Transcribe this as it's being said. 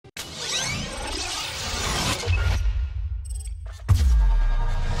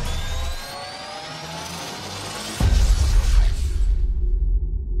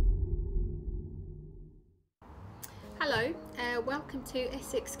to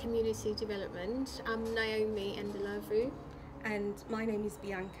Essex Community Development. I'm Naomi Endelavu. And my name is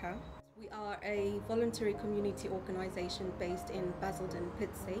Bianca. We are a voluntary community organisation based in Basildon,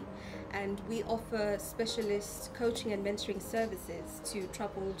 Pitsea, and we offer specialist coaching and mentoring services to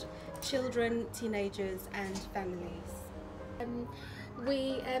troubled children, teenagers and families.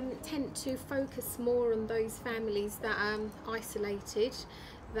 We tend to focus more on those families that are isolated,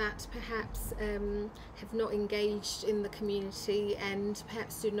 that perhaps have not engaged in the community and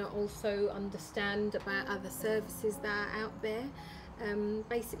perhaps do not also understand about other services that are out there.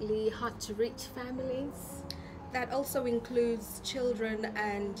 Basically hard to reach families. That also includes children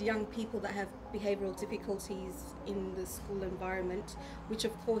and young people that have behavioural difficulties in the school environment, which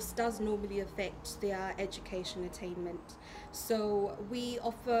of course does normally affect their education attainment. So we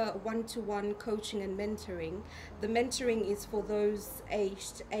offer one-to-one coaching and mentoring. The mentoring is for those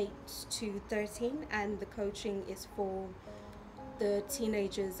aged 8 to 13 and the coaching is for the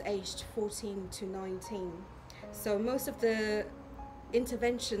teenagers aged 14 to 19. So most of the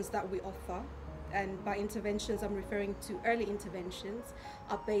interventions that we offer, and by interventions I'm referring to early interventions,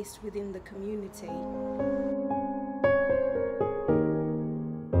 are based within the community.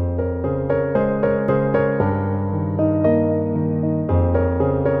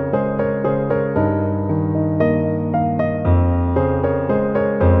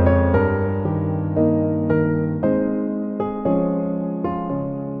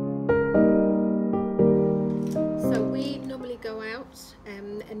 So we normally go out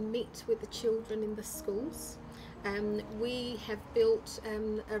and meet with the children in the schools. We have built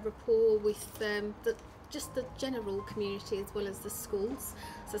a rapport with just the general community as well as the schools.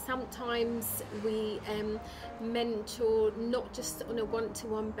 So sometimes we mentor not just on a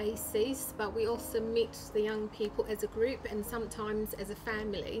one-to-one basis, but we also meet the young people as a group and sometimes as a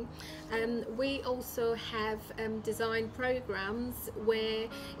family. We also have designed programs where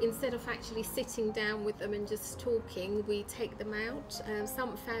instead of actually sitting down with them and just talking, we take them out.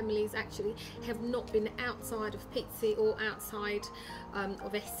 Some families actually have not been outside of Pitsea or outside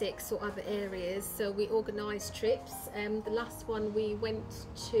of Essex or other areas, so we organise trips. The last one we went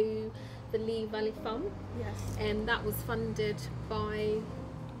to the Lee Valley Farm. Yes. And that was funded by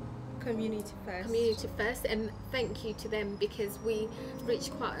Community First, and thank you to them because we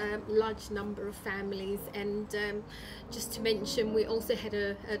reached quite a large number of families. And just to mention, we also had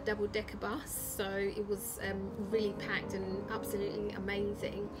a double-decker bus, so it was really packed and absolutely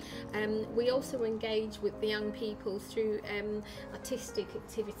amazing. We also engage with the young people through artistic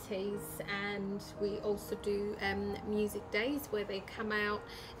activities, and we also do music days where they come out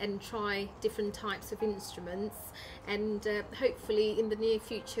and try different types of instruments. And hopefully in the near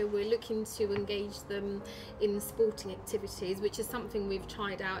future we're looking to engage them in sporting activities, which is something we've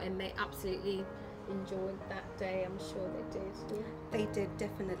tried out and they absolutely enjoyed that day. I'm sure they did. Yeah. They did,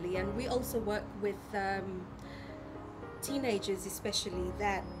 definitely. And we also work with teenagers especially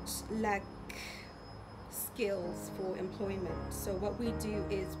that lack skills for employment. So what we do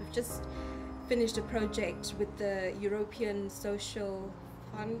is we've just finished a project with the European Social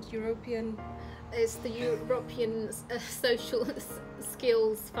Fund, It's the European Social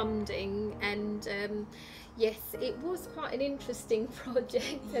Skills Funding, and yes, it was quite an interesting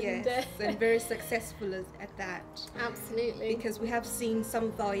project. Yes, and very successful at that. Absolutely. Because we have seen some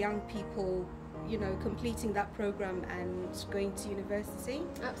of our young people, you know, completing that program and going to university.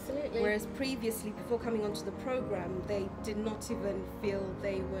 Absolutely. Whereas previously, before coming onto the program, they did not even feel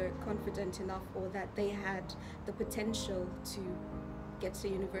they were confident enough or that they had the potential to get a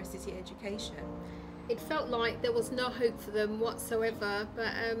university education. It felt like there was no hope for them whatsoever,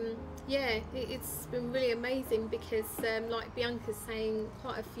 but yeah, it's been really amazing because like Bianca's saying,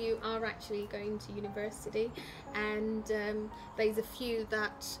 quite a few are actually going to university, and there's a few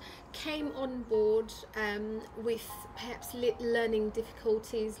that came on board with perhaps learning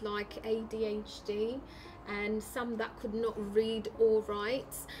difficulties like ADHD, and some that could not read or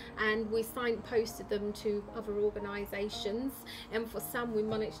write, and we signposted them to other organisations, and for some we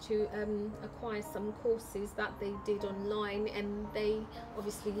managed to acquire some courses that they did online, and they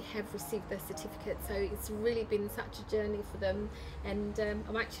obviously have received their certificate. So it's really been such a journey for them, and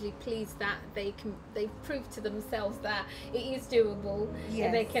I'm actually pleased that they've proved to themselves that it is doable. Yes.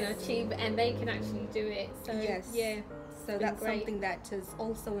 And they can achieve and they can actually do it. So yes. Yeah, so that's great. Something that has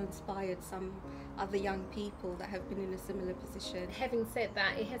also inspired some other young people that have been in a similar position. Having said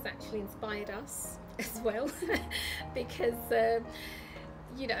that, it has actually inspired us as well because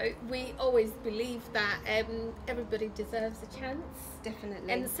you know, we always believe that everybody deserves a chance.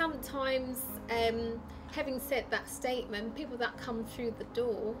 Definitely. And sometimes, having said that statement, people that come through the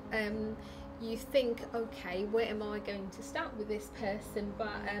door, you think, okay, where am I going to start with this person? But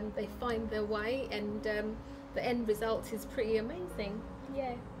they find their way, and the end result is pretty amazing.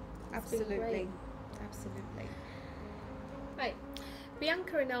 Yeah, Absolutely. Absolutely. Right.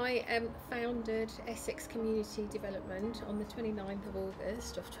 Bianca and I founded Essex Community Development on the 29th of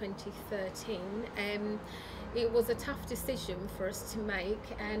August of 2013. It was a tough decision for us to make,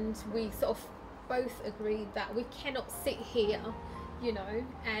 and we sort of both agreed that we cannot sit here, you know,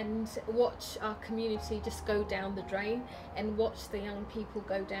 and watch our community just go down the drain and watch the young people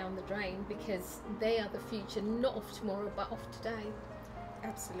go down the drain, because they are the future, not of tomorrow but of today.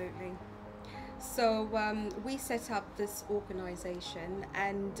 Absolutely. So we set up this organisation,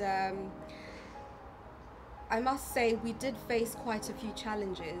 and I must say we did face quite a few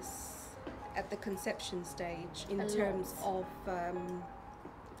challenges at the conception stage in terms of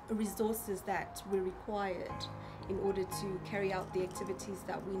resources that were required in order to carry out the activities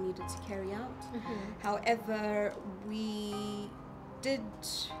that we needed to carry out. However, we did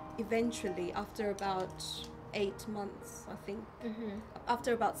eventually, after about 8 months, I think,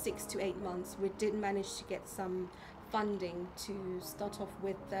 after about 6 to 8 months, we did manage to get some funding to start off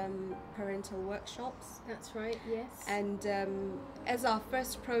with parental workshops. That's right, yes. And as our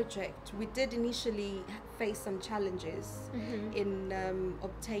first project, we did initially face some challenges in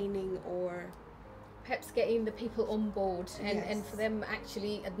obtaining or perhaps getting the people on board, and, Yes. and for them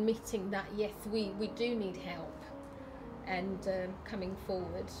actually admitting that yes, we do need help, and coming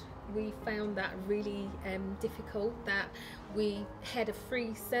forward. We found that really difficult, that we had a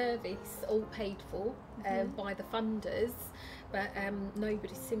free service all paid for by the funders, but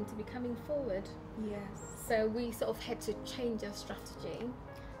nobody seemed to be coming forward. Yes. So we sort of had to change our strategy,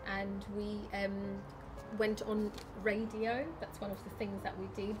 and we went on radio. That's one of the things that we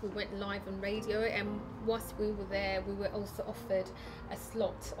did. We went live on radio, and whilst we were there, we were also offered a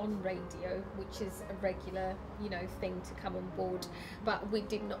slot on radio, which is a regular, you know, thing to come on board. But we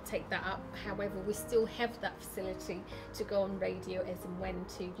did not take that up. However, we still have that facility to go on radio as and when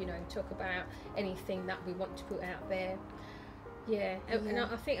to, you know, talk about anything that we want to put out there. Yeah, and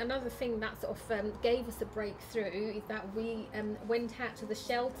I think another thing that sort of gave us a breakthrough is that we went out to the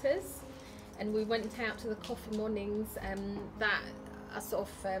shelters, and we went out to the coffee mornings that are sort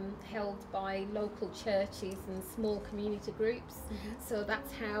of held by local churches and small community groups. So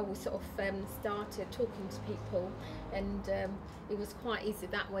that's how we sort of started talking to people, and it was quite easy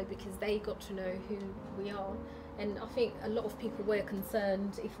that way because they got to know who we are. And I think a lot of people were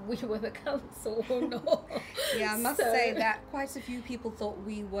concerned if we were the council or not. Yeah, I must say that quite a few people thought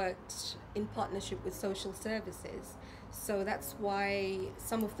we worked in partnership with social services. So that's why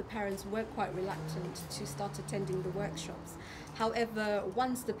some of the parents were quite reluctant to start attending the workshops. However,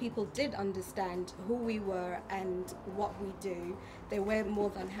 once the people did understand who we were and what we do, they were more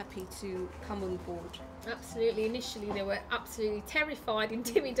than happy to come on board. Absolutely. Initially, they were absolutely terrified,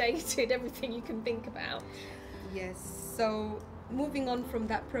 intimidated, everything you can think about. Yes. So moving on from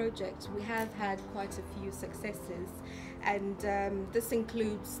that project, we have had quite a few successes, and this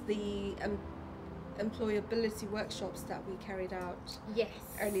includes the employability workshops that we carried out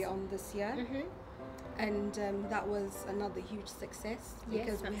early on this year. And that was another huge success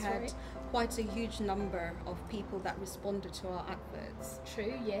because we had quite a huge number of people that responded to our adverts.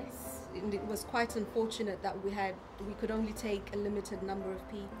 True, yes. And it was quite unfortunate that we could only take a limited number of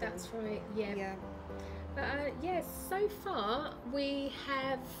people. That's right, yeah. But yes, so far we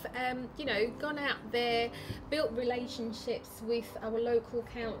have, you know, gone out there, built relationships with our local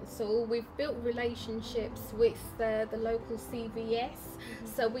council. We've built relationships with the local CVS.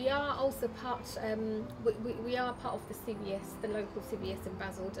 So we are also part. We are part of the CVS, the local CVS in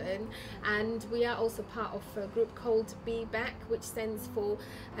Basildon, and we are also part of a group called BBAC, which stands for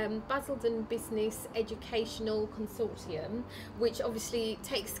Basildon Business Educational Consortium, which obviously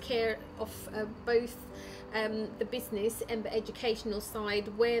takes care of both the business and the educational side,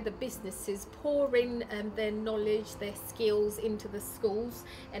 where the businesses pour in their knowledge, their skills into the schools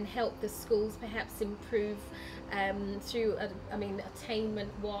and help the schools perhaps improve through,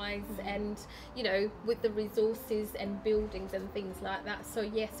 attainment wise, and, you know, with the resources and buildings and things like that. So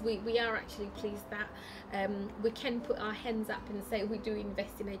yes, we are actually pleased that we can put our hands up and say we do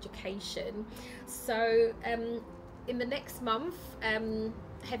invest in education. So in the next month,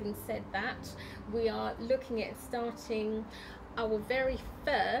 having said that, we are looking at starting our very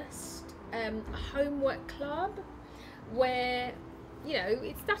first homework club, where, you know,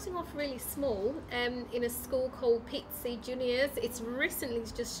 it's starting off really small in a school called Pitsea Juniors. It's recently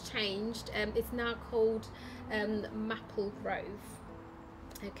just changed. It's now called Maple Grove.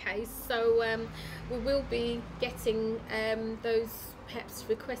 Okay, so we will be getting those perhaps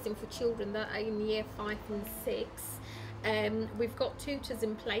requesting for children that are in year 5 and 6. We've got tutors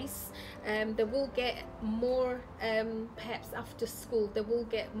in place. They will get more, perhaps after school, they will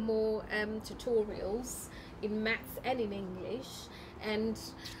get more tutorials in maths and in English. And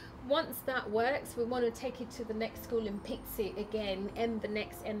once that works, we want to take it to the next school in Pitsea again, and the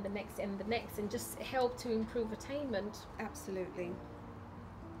next, and the next, and the next, and just help to improve attainment. Absolutely.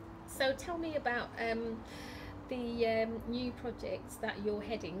 So tell me about the new projects that you're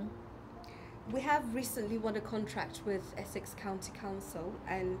heading. We have recently won a contract with Essex County Council,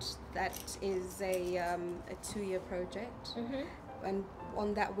 and that is a 2-year project. And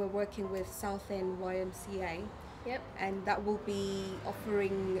on that we're working with Southend YMCA. Yep. And that will be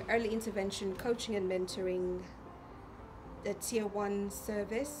offering early intervention coaching and mentoring, a tier 1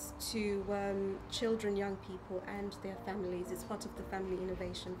 service to children, young people and their families. It's part of the Family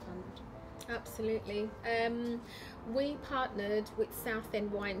Innovation Fund. Absolutely. We partnered with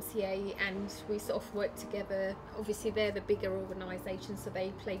Southend YMCA and we sort of worked together. Obviously they're the bigger organisation, so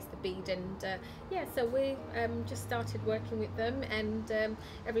they placed the bid, and yeah, so we just started working with them, and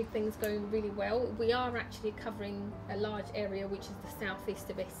everything's going really well. We are actually covering a large area, which is the southeast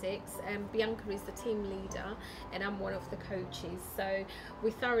of Essex. Bianca is the team leader and I'm one of the coaches, so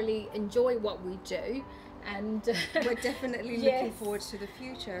we thoroughly enjoy what we do. And we're definitely looking forward to the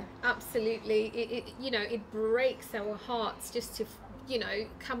future. Absolutely. It breaks our hearts just to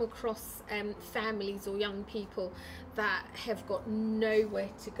come across families or young people that have got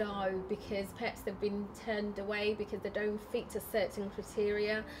nowhere to go because perhaps they've been turned away because they don't fit a certain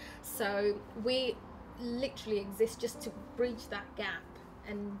criteria. So we literally exist just to bridge that gap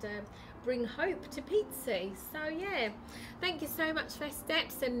and bring hope to Pitsea. So yeah, thank you so much for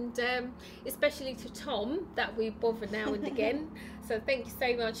steps, and especially to Tom that we bother now and again. So thank you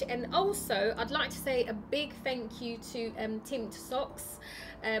so much. And also I'd like to say a big thank you to Tim Socks,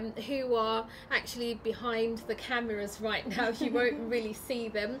 who are actually behind the cameras right now. You won't really see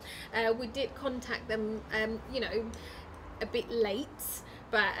them. We did contact them a bit late,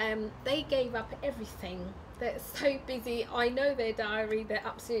 but they gave up everything. They're so busy. I know their diary, they're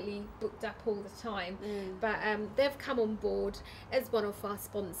absolutely booked up all the time, but they've come on board as one of our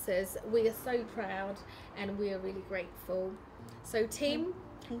sponsors. We are so proud and we are really grateful. So Tim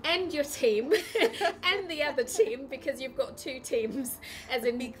and your team and the other team, because you've got 2 teams, as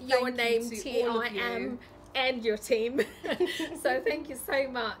in your name, TIM, and your team. So thank you so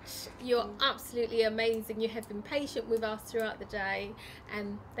much. You're absolutely amazing. You have been patient with us throughout the day,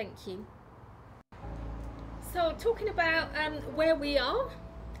 and thank you. So talking about where we are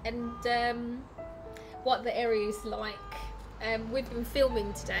and what the area is like. We've been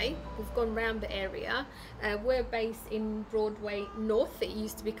filming today. We've gone around the area. We're based in Broadway North, it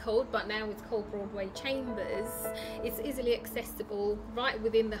used to be called, but now it's called Broadway Chambers. It's easily accessible, right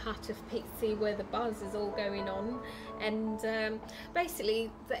within the heart of Pitsea where the buzz is all going on. And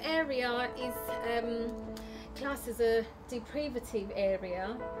basically the area is classed as a deprivative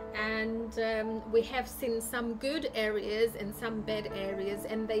area, and we have seen some good areas and some bad areas,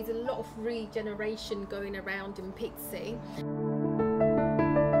 and there's a lot of regeneration going around in Pitsea.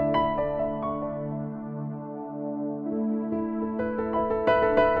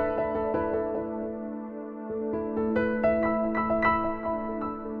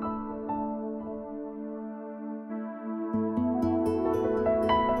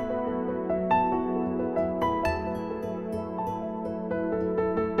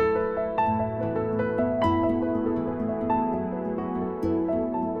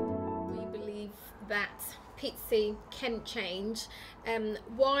 Pitsea can change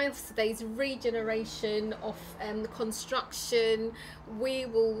whilst there's regeneration of construction. We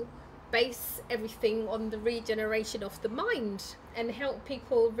will base everything on the regeneration of the mind and help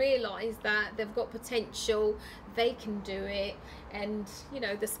people realize that they've got potential, they can do it, and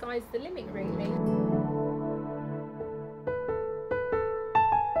the sky's the limit really.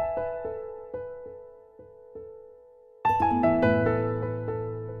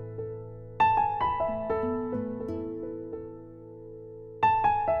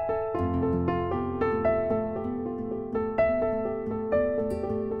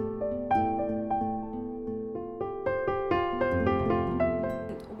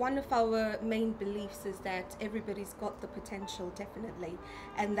 One of our main beliefs is that everybody's got the potential, definitely,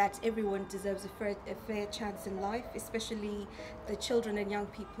 and that everyone deserves a fair chance in life, especially the children and young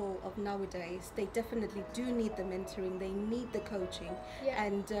people of nowadays. They definitely do need the mentoring, they need the coaching, Yeah.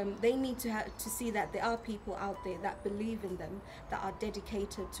 and they need to see that there are people out there that believe in them, that are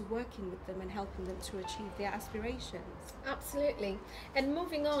dedicated to working with them and helping them to achieve their aspirations. Absolutely. And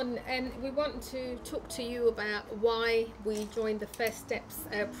moving on, we want to talk to you about why we joined the First Steps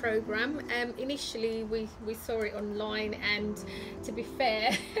program. Initially, we saw it online, and to be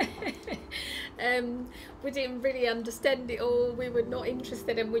fair, we didn't really understand it all. We were not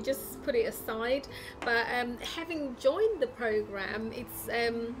interested, and we just put it aside. But having joined the program, it's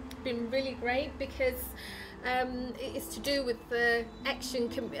been really great because it's to do with the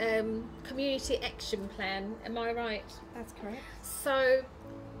community action plan. Am I right? That's correct. So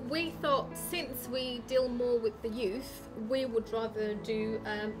we thought, since we deal more with the youth, we would rather do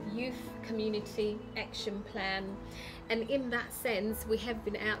youth community action plan. And in that sense, we have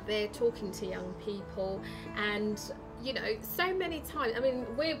been out there talking to young people, and you know, so many times, I mean,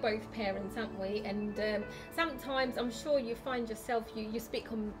 we're both parents, aren't we? And sometimes I'm sure you find yourself, you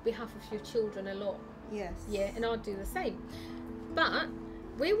speak on behalf of your children a lot. Yes. Yeah, and I'll do the same. But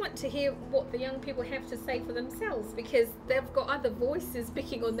we want to hear what the young people have to say for themselves, because they've got other voices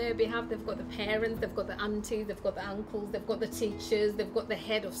speaking on their behalf. They've got the parents, they've got the aunties, they've got the uncles, they've got the teachers, they've got the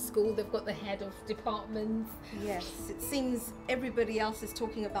head of school, they've got the head of departments. Yes, it seems everybody else is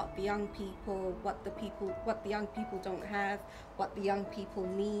talking about the young people, what the young people don't have, what the young people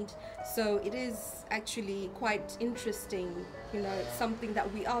need. So it is actually quite interesting, you know, it's something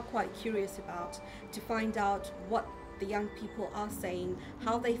that we are quite curious about, to find out what the young people are saying,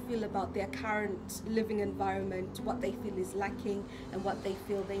 how they feel about their current living environment, what they feel is lacking, and what they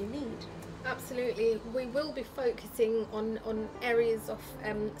feel they need. Absolutely. We will be focusing on areas of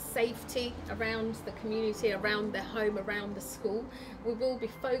safety around the community, around their home, around the school. We will be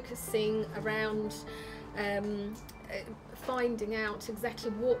focusing around finding out exactly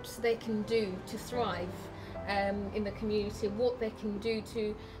what they can do to thrive in the community, what they can do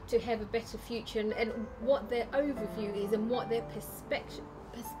to have a better future, and what their overview is and what their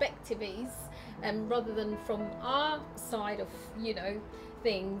perspective is, rather than from our side of, you know,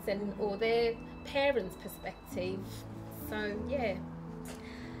 things, and or their parents' perspective. So yeah,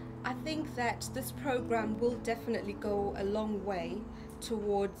 I think that this program will definitely go a long way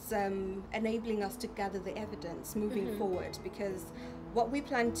towards enabling us to gather the evidence moving forward, because what we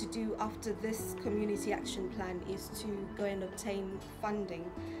plan to do after this community action plan is to go and obtain funding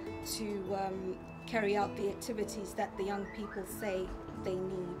to carry out the activities that the young people say they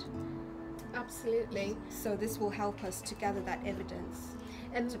need. absolutely. So this will help us to gather that evidence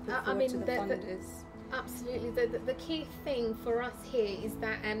And to put I forward mean, to the funders. absolutely. The key thing for us here is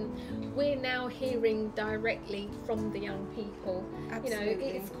that we're now hearing directly from the young people. Absolutely.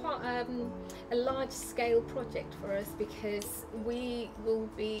 You know, it's quite a large scale project for us, because we will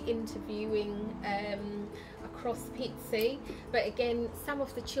be interviewing across Pitsea, but again, some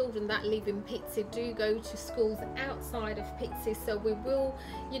of the children that live in Pitsea do go to schools outside of Pitsea, so we will,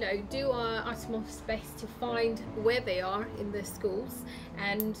 you know, do our utmost best to find where they are in the schools,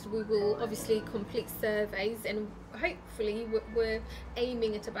 and we will obviously complete surveys, and hopefully we're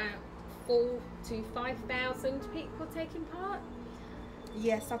aiming at about 4,000 to 5,000 people taking part.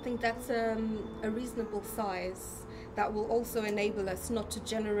 Yes, I think that's a reasonable size that will also enable us not to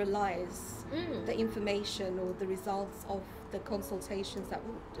generalize the information or the results of the consultations that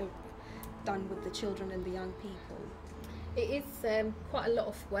we've done with the children and the young people. It is quite a lot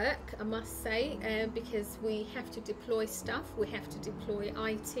of work, I must say, because we have to deploy staff, we have to deploy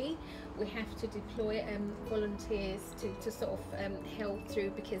IT, we have to deploy volunteers to sort of help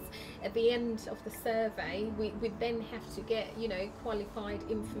through, because at the end of the survey we then have to get, you know, qualified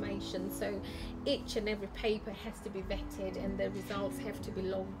information, so each and every paper has to be vetted and the results have to be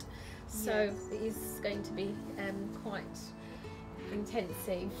logged. So Yes. it is going to be quite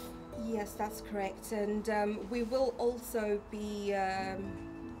intensive. Yes, that's correct, and we will also be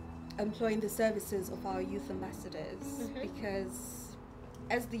employing the services of our youth ambassadors, because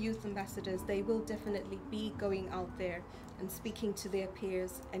as the youth ambassadors they will definitely be going out there and speaking to their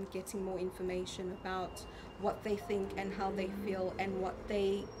peers and getting more information about what they think and how they feel and what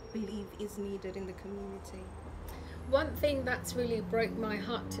they believe is needed in the community. One thing that's really broke my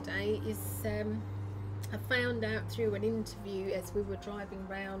heart today is I found out through an interview as we were driving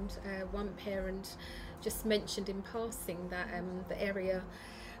round, one parent just mentioned in passing that the area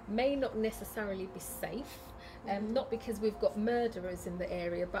may not necessarily be safe, not because we've got murderers in the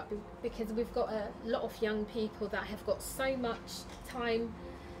area, but because we've got a lot of young people that have got so much time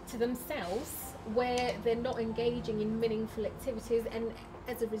to themselves, where they're not engaging in meaningful activities, and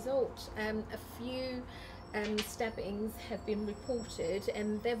as a result, a few stabbings have been reported,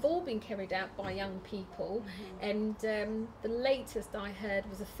 and they've all been carried out by young people. And the latest I heard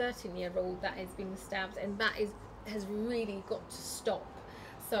was a 13-year-old that has been stabbed, and that has really got to stop.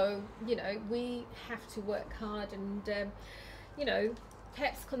 So, you know, we have to work hard and, you know,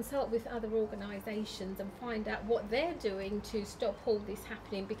 perhaps consult with other organisations and find out what they're doing to stop all this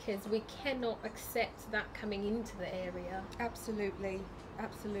happening, because we cannot accept that coming into the area. Absolutely,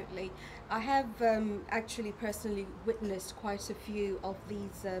 absolutely. I have actually personally witnessed quite a few of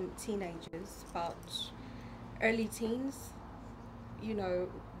these teenagers, about early teens, you know,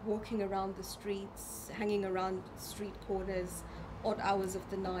 walking around the streets, hanging around street corners, odd hours of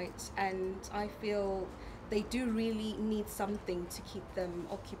the night, and I feel they do really need something to keep them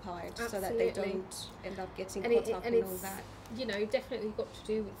occupied. Absolutely. So that they don't end up getting caught up in all that. You know, definitely got to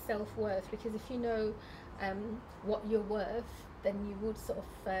do with self-worth, because if you know what you're worth, then you would sort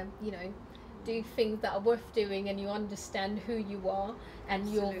of, you know, do things that are worth doing, and you understand who you are and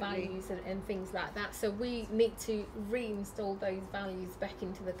Absolutely. your values and things like that. So we need to reinstall those values back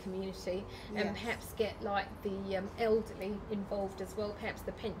into the community, and Yes. perhaps get like the elderly involved as well, perhaps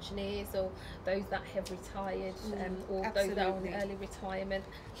the pensioners or those that have retired, or Absolutely. those that are on early retirement.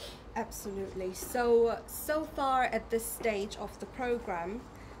 Absolutely. So far at this stage of the program,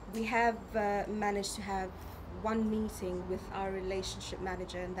 we have managed to have one meeting with our relationship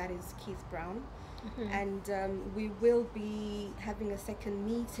manager, and that is Keith Brown. And we will be having a second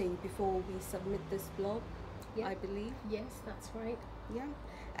meeting before we submit this blog, I believe. Yes, that's right. Yeah.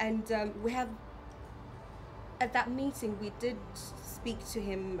 And we have, at that meeting, we did speak to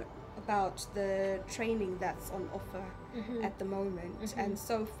him about the training that's on offer at the moment. And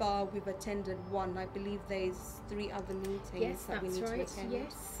so far we've attended one. I believe there's 3 other meetings that we need to attend.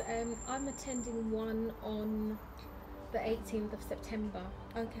 Yes, I'm attending one on the 18th of September.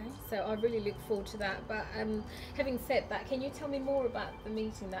 Okay. So I really look forward to that. But having said that, can you tell me more about the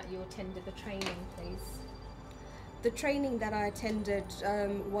meeting that you attended, the training, please? The training that I attended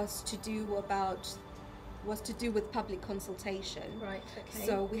was to do with public consultation. Right, okay.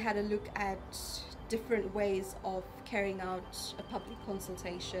 So we had a look at different ways of carrying out a public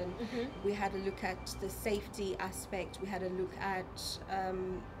consultation. We had a look at the safety aspect. We had a look at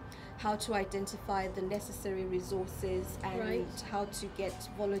how to identify the necessary resources, and how to get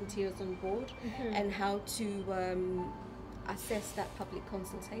volunteers on board, and how to assess that public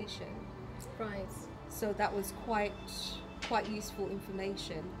consultation. Right. So that was quite useful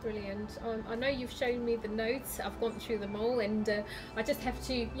information. Brilliant. I know you've shown me the notes. I've gone through them all, and I just have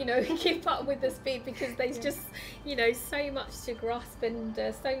to, you know, keep up with the speed, because there's just, you know, so much to grasp and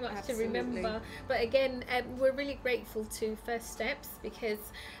so much Absolutely. to remember. But again, we're really grateful to First Steps, because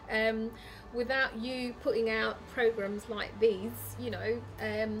without you putting out programs like these, you know,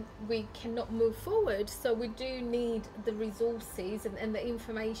 we cannot move forward. So we do need the resources and the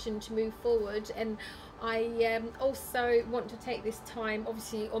information to move forward. And I also want to take this time,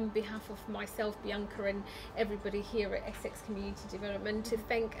 obviously on behalf of myself, Bianca, and everybody here at Essex Community Development, to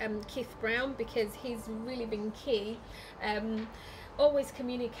thank Keith Brown, because he's really been key. Always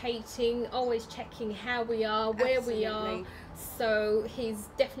communicating, always checking how we are, where Absolutely. we are. So he's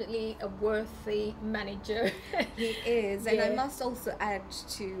definitely a worthy manager. He is, and I must also add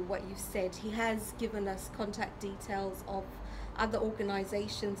to what you said, he has given us contact details of other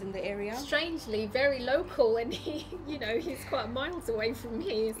organisations in the area. Strangely, very local, and he, you know, he's quite miles away from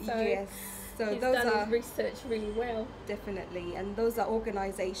here. So yes, so he's those done are his research really well. Definitely, and those are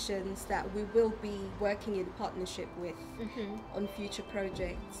organisations that we will be working in partnership with on future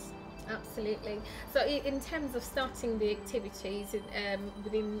projects. Absolutely. So in terms of starting the activities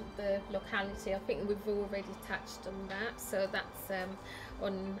within the locality, I think we've already touched on that. So that's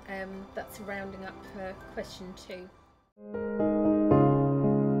that's rounding up question 2.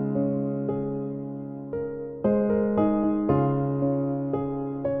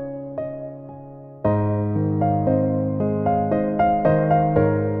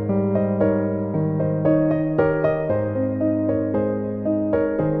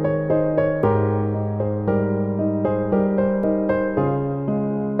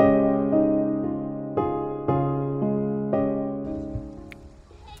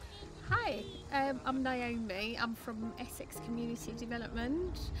 I'm Naomi. I'm from Essex Community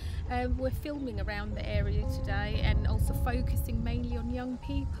Development. We're filming around the area today, and also focusing mainly on young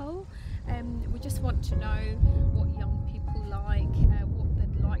people. We just want to know what young people like, what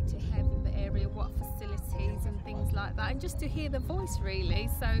they'd like to have in the area, what facilities and things like that, and just to hear the voice really.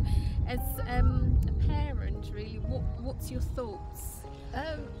 So as a parent, really, what's your thoughts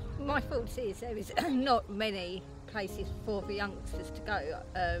My thoughts is there is not many places for the youngsters to go.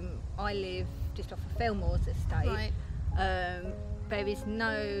 I live just off of Felmore's estate. Right. There is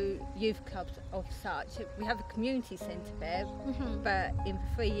no youth clubs of such. We have a community centre there, but in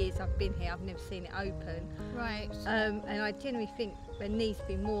the 3 years I've been here, I've never seen it open. Right. And I generally think there needs to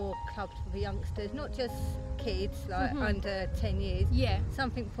be more clubs for the youngsters, not just kids like under 10 years. Yeah.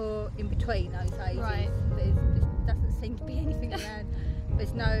 Something for in between those ages. Right. There just doesn't seem to be anything around.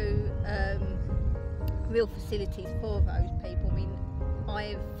 There's no real facilities for those people. I mean,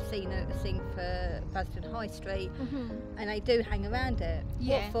 I've seen a thing for Buzzard High Street, and they do hang around it.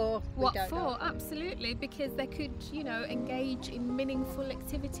 Yeah. What for? What we don't for? know. Absolutely, because they could, you know, engage in meaningful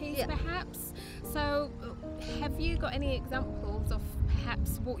activities, perhaps. So, have you got any examples of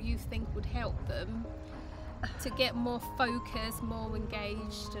perhaps what you think would help them to get more focused, more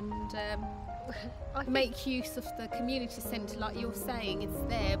engaged, and make use of the community centre? Like you're saying, it's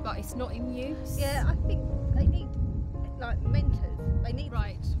there, but it's not in use. Yeah, I think they need like mentors. They need,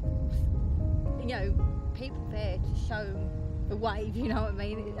 you know, people there to show them the way. You know what I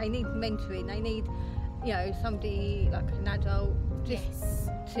mean? They need mentoring. They need, you know, somebody like an adult just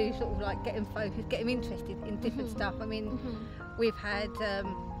to sort of like get them focused, get them interested in different stuff. I mean, we've had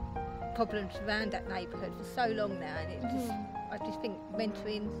problems around that neighbourhood for so long now, and it just, I just think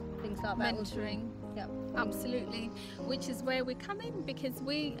mentoring, things like that. Mentoring. Yeah. Absolutely, which is where we come in, because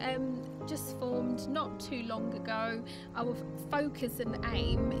we just formed not too long ago. Our focus and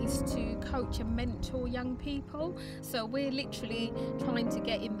aim is to coach and mentor young people, so we're literally trying to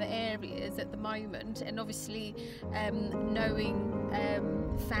get in the areas at the moment, and obviously knowing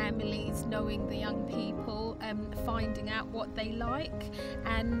families, knowing the young people, finding out what they like,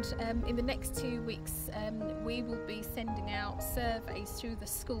 and in the next 2 weeks we will be sending out surveys through the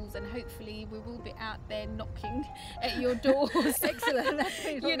schools, and hopefully we will be out there knocking at your doors. Excellent.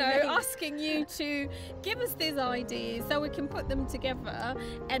 You know, asking you to give us these ideas so we can put them together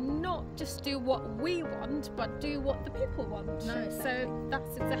and not just do what we want, but do what the people want. No. So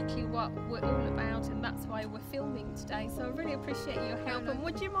that's exactly what we're all about, and that's why we're filming today. So I really appreciate your help. And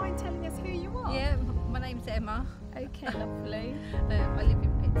would you mind telling us who you are? Yeah, my name's Emma. Okay, lovely. I live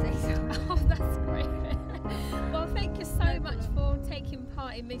in Pitsea. Oh, that's great. Well, thank you so much for taking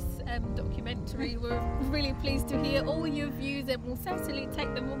part in this documentary. We're really pleased to hear all your views, and we'll certainly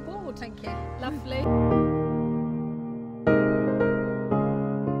take them on board. Thank you. Lovely.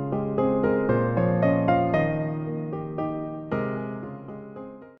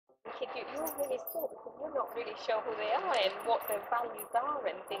 You're really scared because you're not really sure who they are and what their values are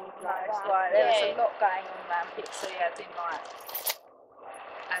and things like that. Right. There's a lot going on around Pitsea, as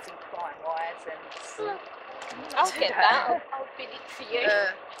in crime-wise, and I'll get that. I'll bid it for you.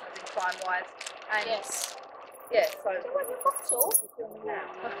 as in crime-wise, and Yes. yeah. So You want your bottle? now,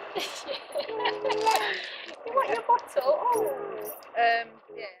 You want your bottle? Oh.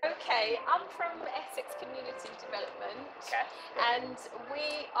 yeah. Okay, I'm from Essex Community Development, Okay. and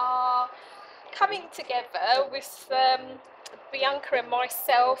we are coming together with Bianca and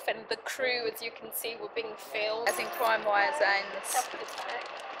myself and the crew. As you can see, we're being filmed. As in crime-wise, and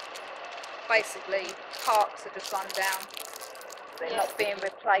basically parks are just run down. They're not being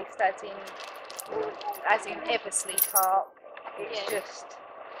replaced, as in Eversley Park. It's just,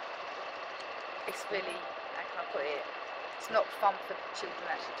 it's really, how can I put it? It's not fun for the children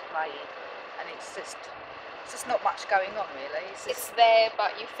actually to play in, and it's just not much going on really. It's there,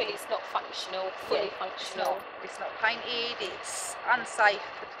 but you feel it's not functional, fully functional. It's not painted. It's unsafe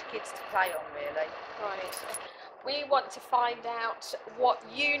for the kids to play on really. Right. We want to find out what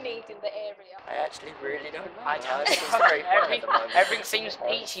you need in the area. I actually really don't know. I don't It's very fun at the moment. Everything seems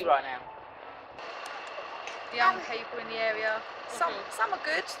peachy right now. The young people in the area, some are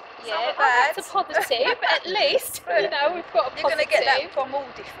good, some are Oh, bad. that's a positive, at least. You know, we've got a positive. You're going to get that from all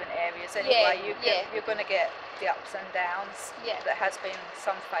different areas anyway. Yeah, You're going to get the ups and downs. Yeah. There has been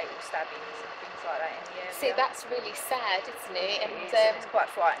some fatal stabbings and things like that in the area. See, that's really sad, isn't it? It is, and it's quite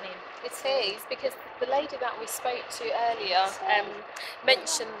frightening. It is, because the lady that we spoke to earlier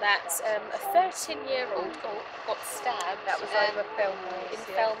mentioned that a 13-year-old got stabbed. That was over Felmore's. in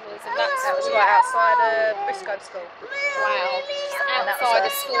Yeah. Felmore's, and That was right outside Briscoe School. wow, And that was outside a-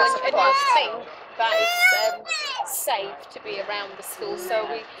 the school, that's a and you crime. think that it's safe to be around the school. So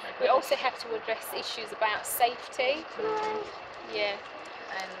we also have to address issues about safety. Yeah.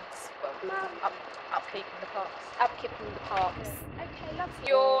 And well, upkeep in the parks. Upkeep in the parks. Okay, lovely.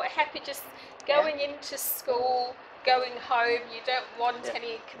 You're happy just going into school, going home. You don't want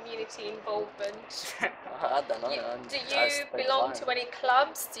any community involvement. I don't know. Do you belong to any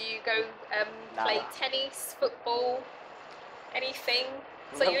clubs? Do you go play tennis, football? Anything?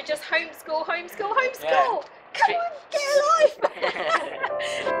 So you're just homeschool, homeschool, homeschool. Yeah. Come on, get a life.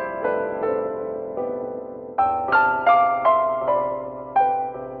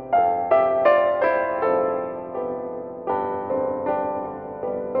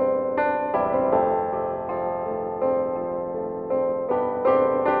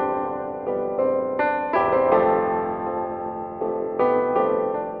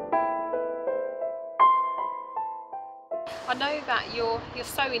 I know that you're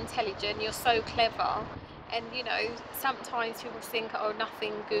so intelligent, you're so clever, and you know, sometimes people think, oh,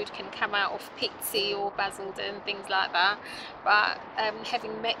 nothing good can come out of Pitsea or Basildon, things like that. But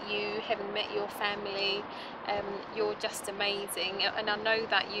having met you, having met your family, you're just amazing. And I know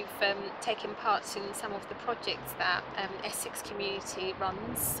that you've taken part in some of the projects that Essex community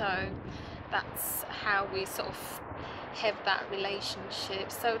runs, so that's how we sort of have that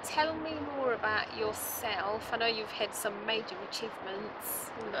relationship. So tell me more about yourself. I know you've had some major achievements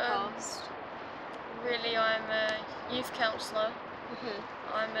in the past. Really, I'm a youth counsellor.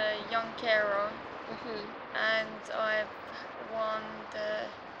 I'm a young carer, and I've won the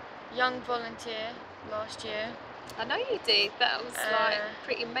Young Volunteer last year. I know you did. That was like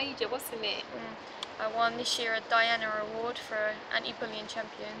pretty major, wasn't it? I won this year a Diana Award for Anti-Bullying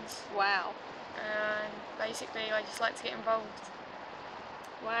Champions. Wow. And basically I just like to get involved.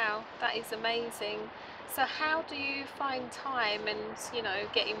 Wow, that is amazing. So how do you find time and, you know,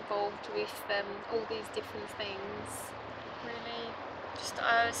 get involved with all these different things? Really, just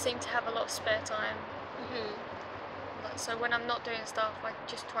I seem to have a lot of spare time. Like, so when I'm not doing stuff, I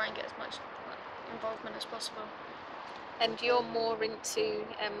just try and get as much involvement as possible. And you're more into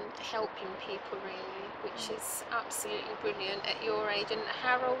helping people, really, which is absolutely brilliant at your age. And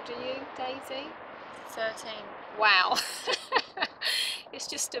how old are you, Daisy? 13. Wow. It's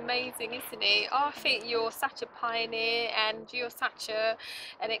just amazing, isn't it? I think you're such a pioneer, and you're such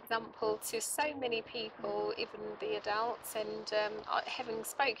an example to so many people, even the adults. And having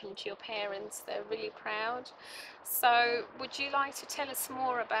spoken to your parents, they're really proud. So would you like to tell us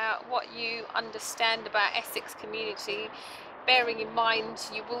more about what you understand about Essex community, bearing in mind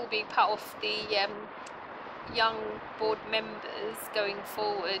you will be part of the young board members going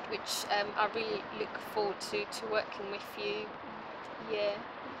forward, which I really look forward to working with you. Yeah.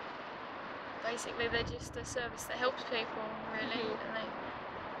 Basically, they're just a service that helps people, really,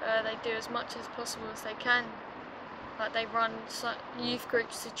 and they do as much as possible as they can. Like, they run youth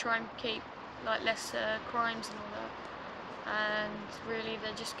groups to try and keep like less crimes and all that, and really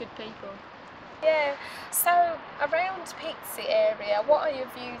they're just good people. Yeah, so around Pitsea area, what are your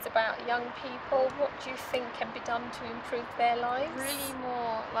views about young people? What do you think can be done to improve their lives? Really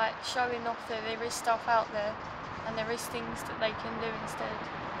more like showing off that there is stuff out there and there is things that they can do instead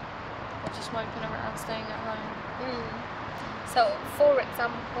of just moping around staying at home. So for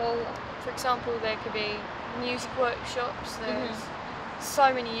example, there could be music workshops. There's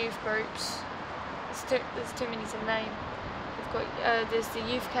so many youth groups. There's too many to name. We've got there's the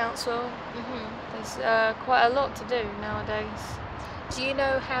youth council. There's quite a lot to do nowadays. Do you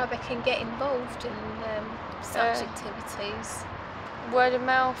know how they can get involved in such activities? Word of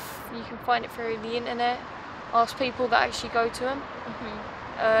mouth. You can find it through the internet. Ask people that actually go to them.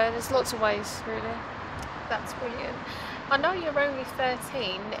 There's lots of ways, really. That's brilliant. I know you're only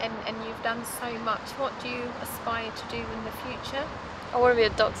 13 and you've done so much. What do you aspire to do in the future? I want to be a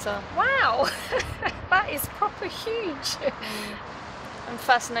doctor. Wow, that is proper huge. I'm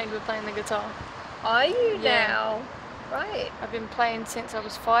fascinated with playing the guitar. Are you Yeah. now? Right. I've been playing since I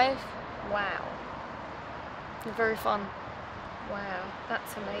was 5. Wow. They're very fun. Wow,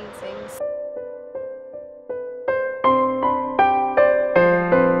 that's amazing.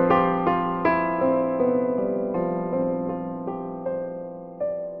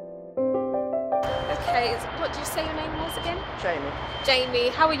 Okay, what did you say your name was again? Jamie. Jamie.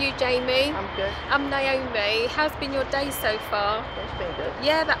 How are you, Jamie? I'm good. I'm Naomi. How's been your day so far? It's been good.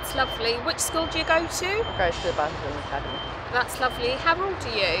 Yeah, that's lovely. Which school do you go to? I go to the Basildon Academy. That's lovely. How old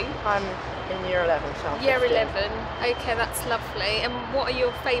are you? I'm in year 11, so I'm Year 15. 11. Okay, that's lovely. And what are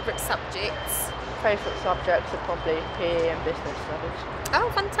your favourite subjects? Favourite subjects are probably PE and business studies.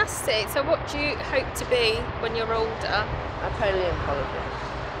 Oh, fantastic. So what do you hope to be when you're older? I'm paleontologist.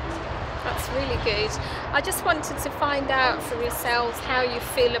 That's really good. I just wanted to find out from yourselves how you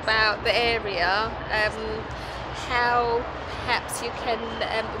feel about the area, how perhaps we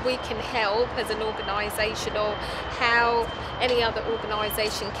can help as an organisation, or how any other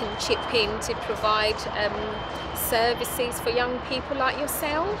organisation can chip in to provide services for young people like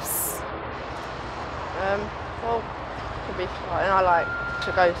yourselves. Well, to be fine, I like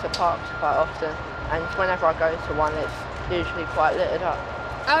to go to parks quite often, and whenever I go to one, it's usually quite littered up.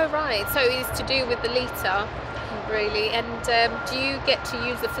 Oh right, so it's to do with the litter, really. And do you get to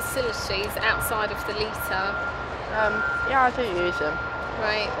use the facilities outside of the litter? Yeah, I do use them.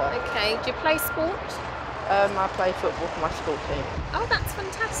 Right, Yeah. okay. Do you play sport? I play football for my school team. Oh, that's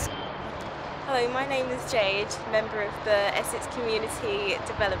fantastic. Hello, my name is Jade, member of the Essex Community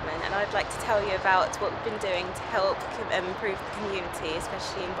Development, and I'd like to tell you about what we've been doing to help improve the community,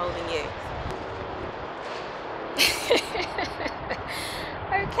 especially involving youth.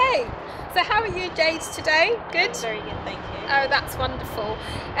 Okay, so how are you, Jade, today? Good? Very good, thank you. Oh, that's wonderful.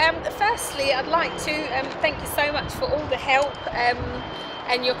 Firstly, I'd like to thank you so much for all the help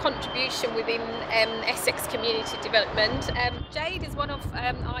and your contribution within Essex Community Development. Jade is one of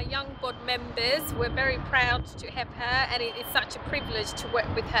our young board members. We're very proud to have her, and it is such a privilege to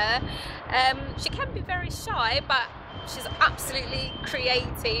work with her. She can be very shy, but she's absolutely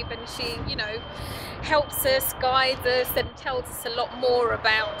creative, and she, you know, helps us, guides us, and tells us a lot more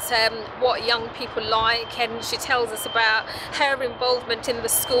about what young people like, and she tells us about her involvement in the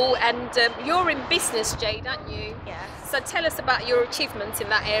school. And you're in business, Jade, aren't you? Yes. So tell us about your achievements in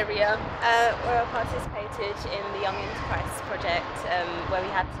that area. We participated in the Young Enterprise project where we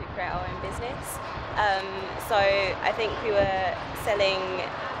had to create our own business. So I think we were selling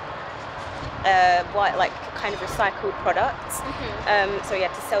like kind of recycled products. So we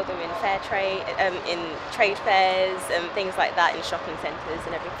had to sell them in fair trade, in trade fairs and things like that, in shopping centres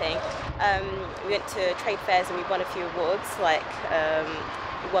and everything. We went to trade fairs and we won a few awards, like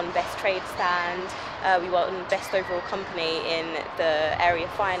we won Best Trade Stand, we won Best Overall Company in the area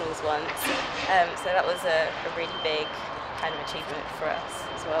finals once. So that was a really big kind of achievement for us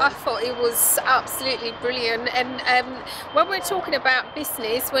as well. I thought it was absolutely brilliant. And when we're talking about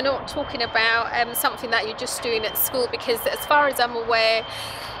business, we're not talking about something that you're just doing at school, because as far as I'm aware,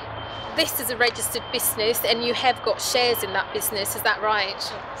 this is a registered business and you have got shares in that business, is that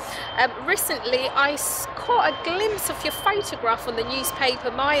right? Recently I caught a glimpse of your photograph on the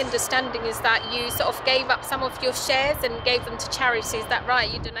newspaper. My understanding is that you sort of gave up some of your shares and gave them to charity, is that right?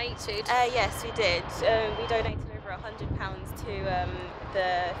 You donated? Yes, we did. We donated over £100 to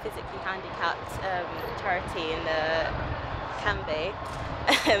the physically handicapped charity in Canby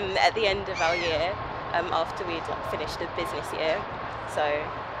at the end of our year, after we'd finished the business year. So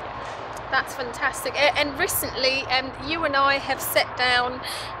that's fantastic. And recently you and I have sat down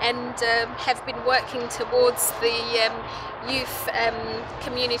and have been working towards the youth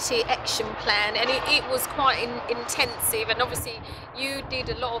community action plan, and it was quite intensive, and obviously you did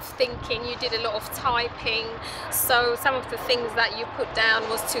a lot of thinking, you did a lot of typing. So some of the things that you put down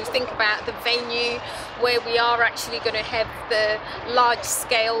was to think about the venue where we are actually going to have the large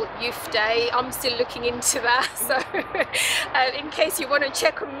scale youth day. I'm still looking into that, so in case you want to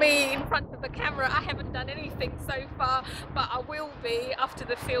check on me in front of the camera, I haven't done anything so far, but I will be after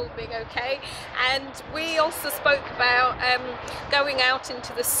the filming, okay? And we also spoke about going out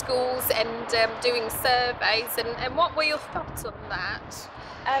into the schools and doing surveys, and what were your thoughts on that?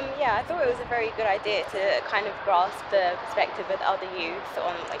 Yeah, I thought it was a very good idea to kind of grasp the perspective of other youth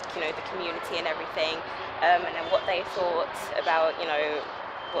on, like, you know, the community and everything, and then what they thought about, you know,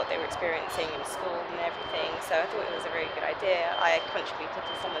 what they were experiencing in school and everything. So I thought it was a very good idea. I contributed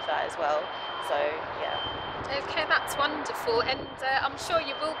to some of that as well. So yeah. Okay, that's wonderful, and I'm sure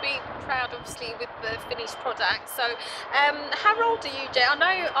you will be proud, obviously, with the finished product. So how old are you, Jay? I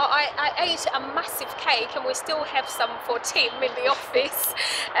know I ate a massive cake, and we still have some for Tim in the office.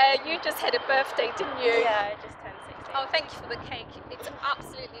 You just had a birthday, didn't you? Yeah, I just turned 16. Oh, thank you for the cake. It's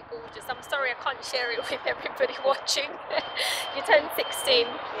absolutely gorgeous. I'm sorry I can't share it with everybody watching. You turned 16.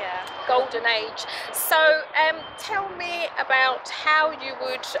 Yeah. Golden age. So tell me about how you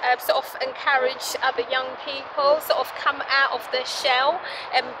would sort of encourage other young people sort of come out of their shell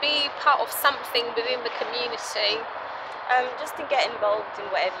and be part of something within the community. Just to get involved in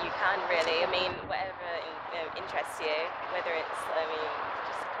whatever you can, really. I mean, whatever interests you, whether it's, I mean,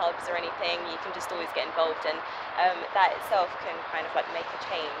 just clubs or anything, you can just always get involved, and that itself can kind of like make a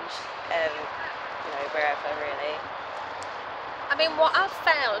change, you know, wherever, really. I mean, what I've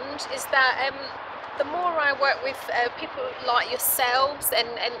found is that the more I work with people like yourselves and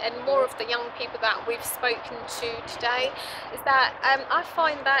more of the young people that we've spoken to today, is that I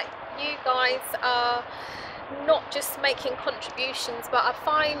find that you guys are not just making contributions, but I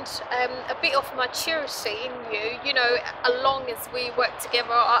find a bit of maturity in you, you know, along as we work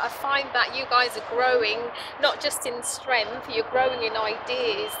together. I find that you guys are growing, not just in strength, you're growing in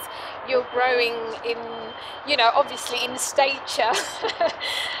ideas, you're growing in, you know, obviously in stature.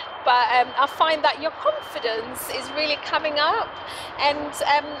 but I find that your confidence is really coming up, and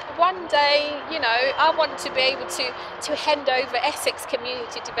one day, you know, I want to be able to hand over Essex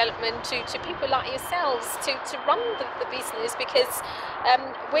community development to people like yourselves to run the business, because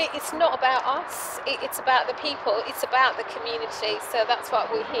it's not about us, it's about the people, it's about the community, so that's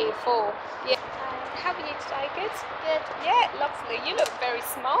what we're here for. Yeah. How are you today? Good? Good. Yeah, lovely. You look very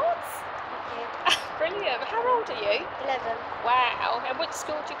smart. Thank Brilliant. How old are you? you. 11. Wow. And which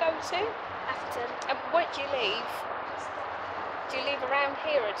school do you go to? Atherton. And where do you live? Do you live around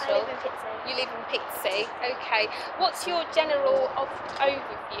here at I all? live in Pitsea. You live in Pitsea. Okay. What's your general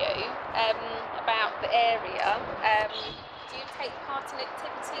overview about the area? Do you take part in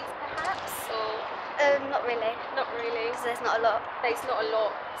activities perhaps, or? Not really, Not really. because there's not a lot. There's not a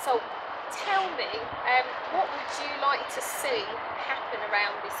lot. So tell me, what would you like to see happen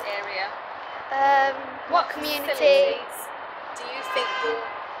around this area? What community? facilities do you think will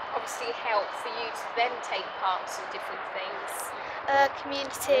obviously help for you to then take part in different things?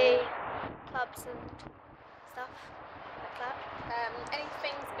 Community clubs and stuff like that.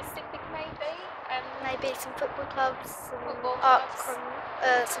 Anything specific maybe? Maybe some football clubs, some Football art,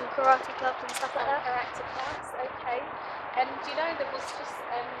 clubs. some karate clubs and stuff like that. Character class, okay. And you know there was just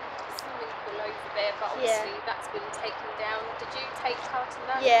a swimming pool over there, but Yeah. obviously that's been taken down. Did you take part in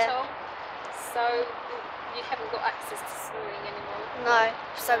that Yeah. at all? So you haven't got access to swimming anymore? No,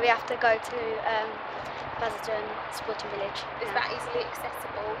 so we have to go to Basildon Sporting Village. Is that easily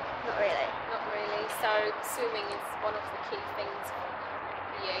accessible? Not really. Not really. So swimming is one of the key things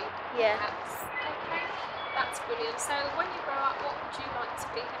for you. Yeah. Perhaps. Okay. That's brilliant. So when you grow up, what would you like to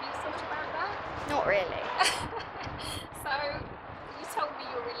be? Have you thought about that? Not really. So you told me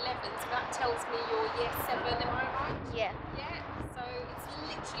you're 11, so that tells me you're year 7, am I right? Yeah. Yeah. So it's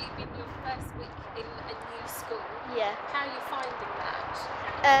literally been your first week in a new school. Yeah. How are you finding that?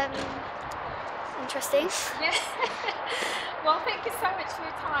 Interesting. Yeah. Well, thank you so much for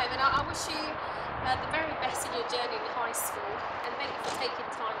your time, and I wish you the very best in your journey in high school. And thank you for taking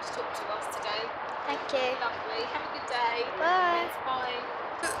time to talk to us today. Thank you. Lovely. Have a good day. Bye. Thanks, bye.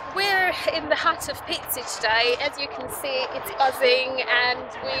 We're in the hut of Pitsea today. As you can see, it's buzzing, and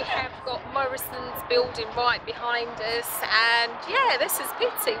we have got Morrison's building right behind us, and yeah, this is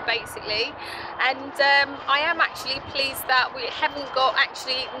Pitsea basically. And I am actually pleased that we haven't got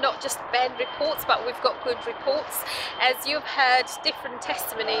actually not just bad reports, but we've got good reports, as you've heard different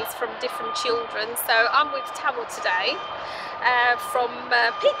testimonies from different children. So I'm with Tabo today from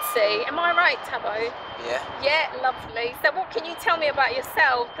Pitsea. Am I right, Tabo? Yeah. Yeah, lovely. So what can you tell me about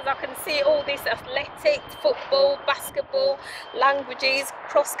yourself? Because I can see all this athletics, football, basketball, languages,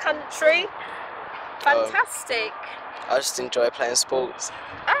 cross country. Fantastic. I just enjoy playing sports.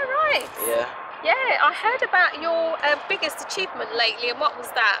 All right. Yeah. Yeah, I heard about your biggest achievement lately, and what was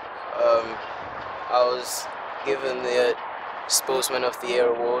that? I was given the Sportsman of the Year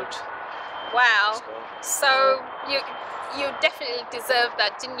award. Wow. So you definitely deserved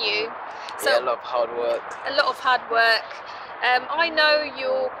that, didn't you? So yeah, a lot of hard work. A lot of hard work. I know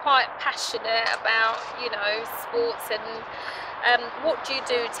you're quite passionate about, you know, sports, and what do you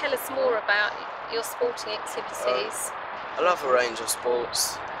do? Tell us more about your sporting activities. I love a range of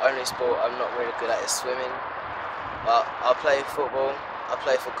sports. Only sport I'm not really good at is swimming. But I play football. I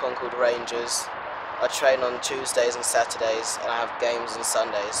play for Concord Rangers. I train on Tuesdays and Saturdays, and I have games on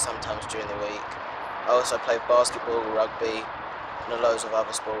Sundays, sometimes during the week. I also play basketball, rugby, and loads of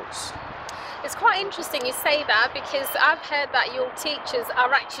other sports. It's quite interesting you say that, because I've heard that your teachers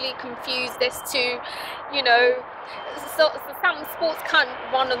are actually confused as to, you know, so some sports can't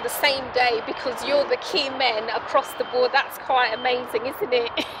run on the same day because you're the key men across the board. That's quite amazing, isn't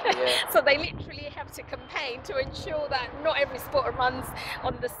it? Yeah. So they literally have to campaign to ensure that not every sport runs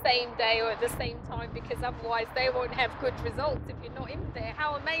on the same day or at the same time, because otherwise they won't have good results if you're not in there.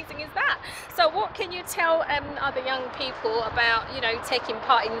 How amazing is that? So what can you tell other young people about, you know, taking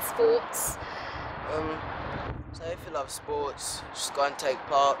part in sports? So if you love sports, just go and take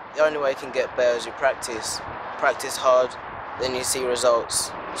part. The only way you can get better is you practice. Practice hard, then you see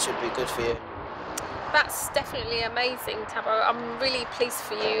results. It should be good for you. That's definitely amazing, Tabo. I'm really pleased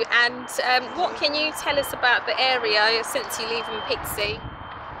for you. And what can you tell us about the area since you live in Pitsea?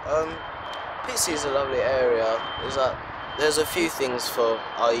 Pitsea is a lovely area. There's a few things for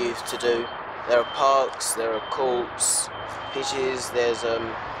our youth to do. There are parks, there are courts, pitches, there's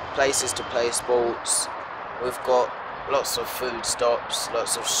places to play sports. We've got lots of food stops,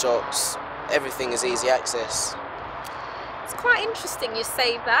 lots of shops. Everything is easy access. It's quite interesting you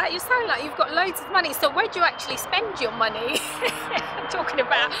say that. You sound like you've got loads of money. So where do you actually spend your money? Talking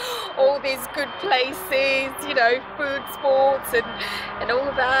about all these good places, you know, food, sports and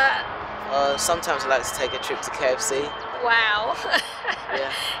all that. Sometimes I like to take a trip to KFC. Wow. Yeah.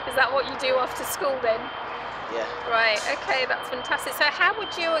 Is that what you do after school then? Yeah. Right, okay, that's fantastic. So how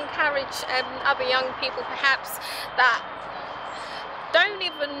would you encourage other young people perhaps that don't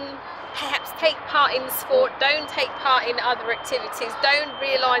even perhaps take part in sport, don't take part in other activities, don't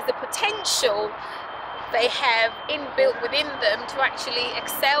realise the potential they have inbuilt within them to actually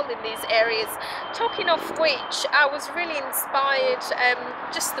excel in these areas? Talking of which, I was really inspired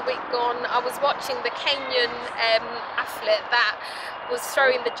just the week gone. I was watching the Kenyan athlete that was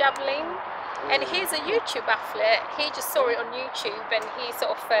throwing the javelin, and he's a YouTube athlete. He just saw it on YouTube and he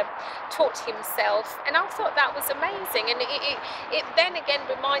sort of taught himself, and I thought that was amazing. And it then again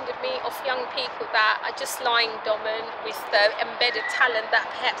reminded me of young people that are just lying dormant with embedded talent that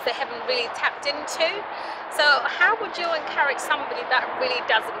perhaps they haven't really tapped into. So how would you encourage somebody that really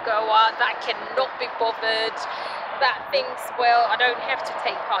doesn't go out, that cannot be bothered, that thinks, well, I don't have to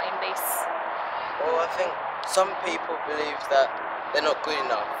take part in this? Well, I think some people believe that they're not good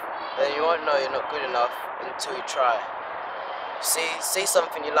enough. Then you won't know you're not good enough until you try. See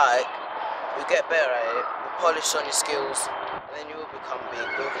something you like, you get better at it, you polish on your skills, and then you will become big,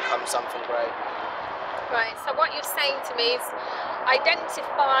 you will become something great. Right, so what you're saying to me is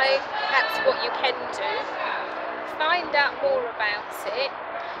identify perhaps what you can do, find out more about it,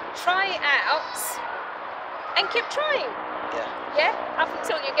 try it out, and keep trying. Yeah. Yeah? Up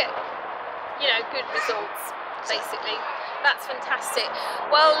until you get, you know, good results, basically. That's fantastic.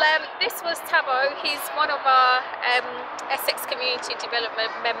 Well, this was Tabo. He's one of our Essex Community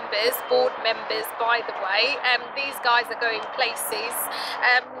Development members, board members, by the way. These guys are going places.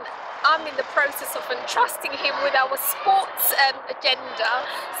 I'm in the process of entrusting him with our sports agenda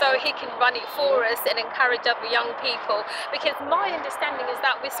so he can run it for us and encourage other young people, because my understanding is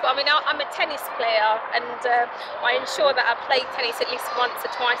that I'm a tennis player, and I ensure that I play tennis at least once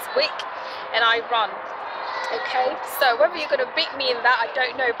or twice a week, and I run. Okay, so whether you're going to beat me in that, I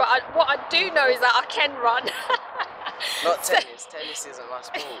don't know, but what I do know is that I can run. Not tennis. Tennis isn't my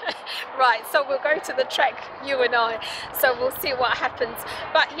sport. Right, so we'll go to the track, you and I, so we'll see what happens.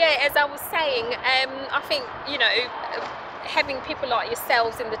 But yeah, as I was saying, I think, you know, having people like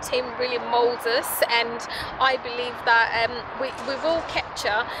yourselves in the team really molds us, and I believe that we will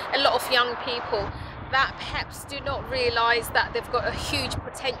capture a lot of young people that perhaps do not realise that they've got a huge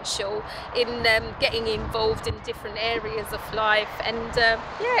potential in getting involved in different areas of life. And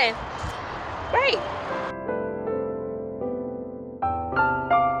yeah, great.